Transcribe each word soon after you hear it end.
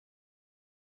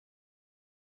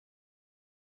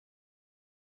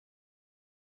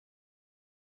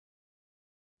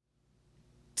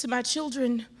to my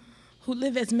children who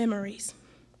live as memories.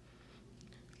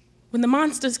 When the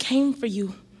monsters came for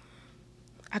you,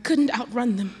 I couldn't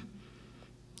outrun them.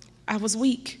 I was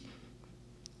weak.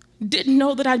 Didn't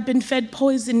know that I'd been fed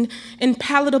poison in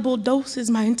palatable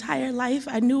doses my entire life.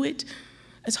 I knew it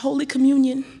as Holy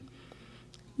Communion.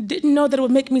 Didn't know that it would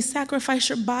make me sacrifice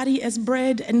your body as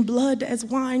bread and blood as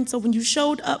wine. So when you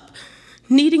showed up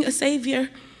needing a savior,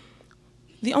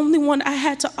 the only one I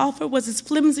had to offer was as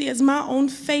flimsy as my own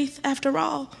faith after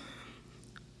all.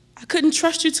 I couldn't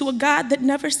trust you to a God that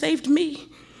never saved me.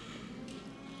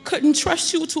 Couldn't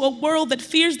trust you to a world that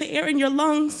fears the air in your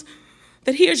lungs,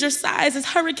 that hears your sighs as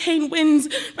hurricane winds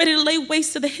ready to lay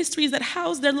waste to the histories that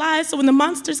house their lives. So when the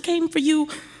monsters came for you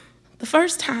the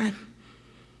first time,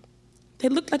 they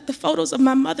looked like the photos of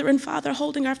my mother and father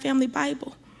holding our family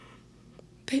Bible.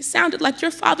 They sounded like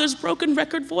your father's broken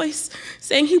record voice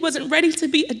saying he wasn't ready to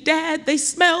be a dad. They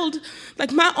smelled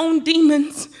like my own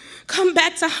demons, come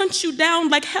back to hunt you down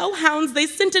like hellhounds. They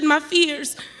scented my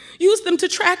fears, used them to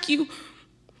track you.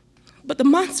 But the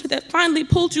monster that finally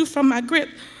pulled you from my grip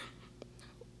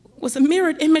was a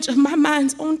mirrored image of my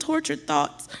mind's own tortured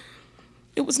thoughts.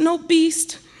 It was no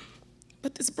beast,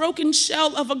 but this broken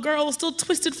shell of a girl still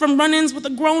twisted from run-ins with a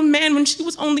grown man when she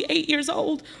was only 8 years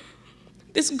old.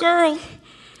 This girl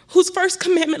whose first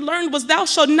commandment learned was, "Thou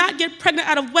shalt not get pregnant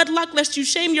out of wedlock lest you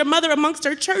shame your mother amongst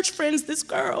her church friends." This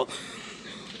girl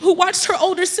who watched her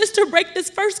older sister break this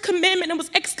first commandment and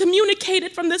was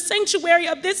excommunicated from the sanctuary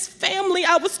of this family.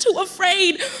 I was too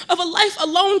afraid of a life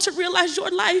alone to realize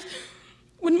your life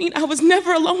would mean I was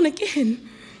never alone again.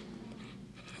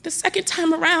 The second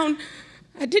time around,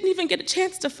 I didn't even get a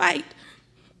chance to fight.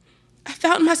 I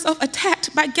found myself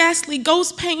attacked by ghastly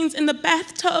ghost pains in the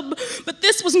bathtub, but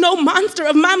this was no monster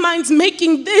of my mind's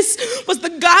making. This was the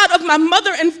God of my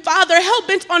mother and father,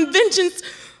 hell-bent on vengeance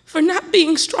for not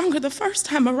being stronger the first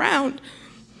time around.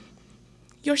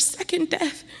 Your second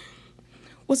death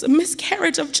was a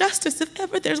miscarriage of justice, if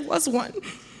ever there was one.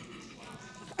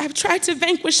 I've tried to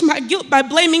vanquish my guilt by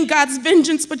blaming God's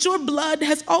vengeance, but your blood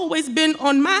has always been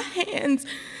on my hands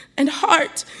and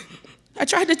heart. I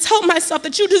tried to tell myself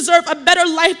that you deserve a better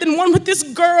life than one with this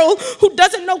girl who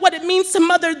doesn't know what it means to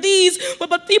mother these,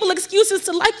 but feeble excuses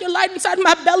to light your light inside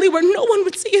my belly where no one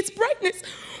would see its brightness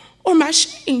or my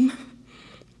shame.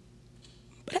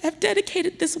 But I've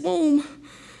dedicated this womb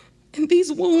and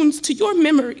these wounds to your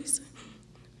memories.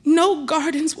 No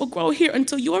gardens will grow here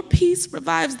until your peace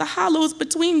revives the hollows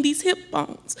between these hip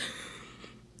bones.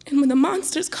 And when the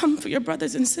monsters come for your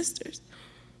brothers and sisters,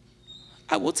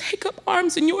 I will take up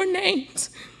arms in your names.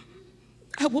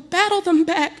 I will battle them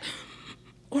back,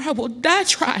 or I will die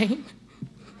trying.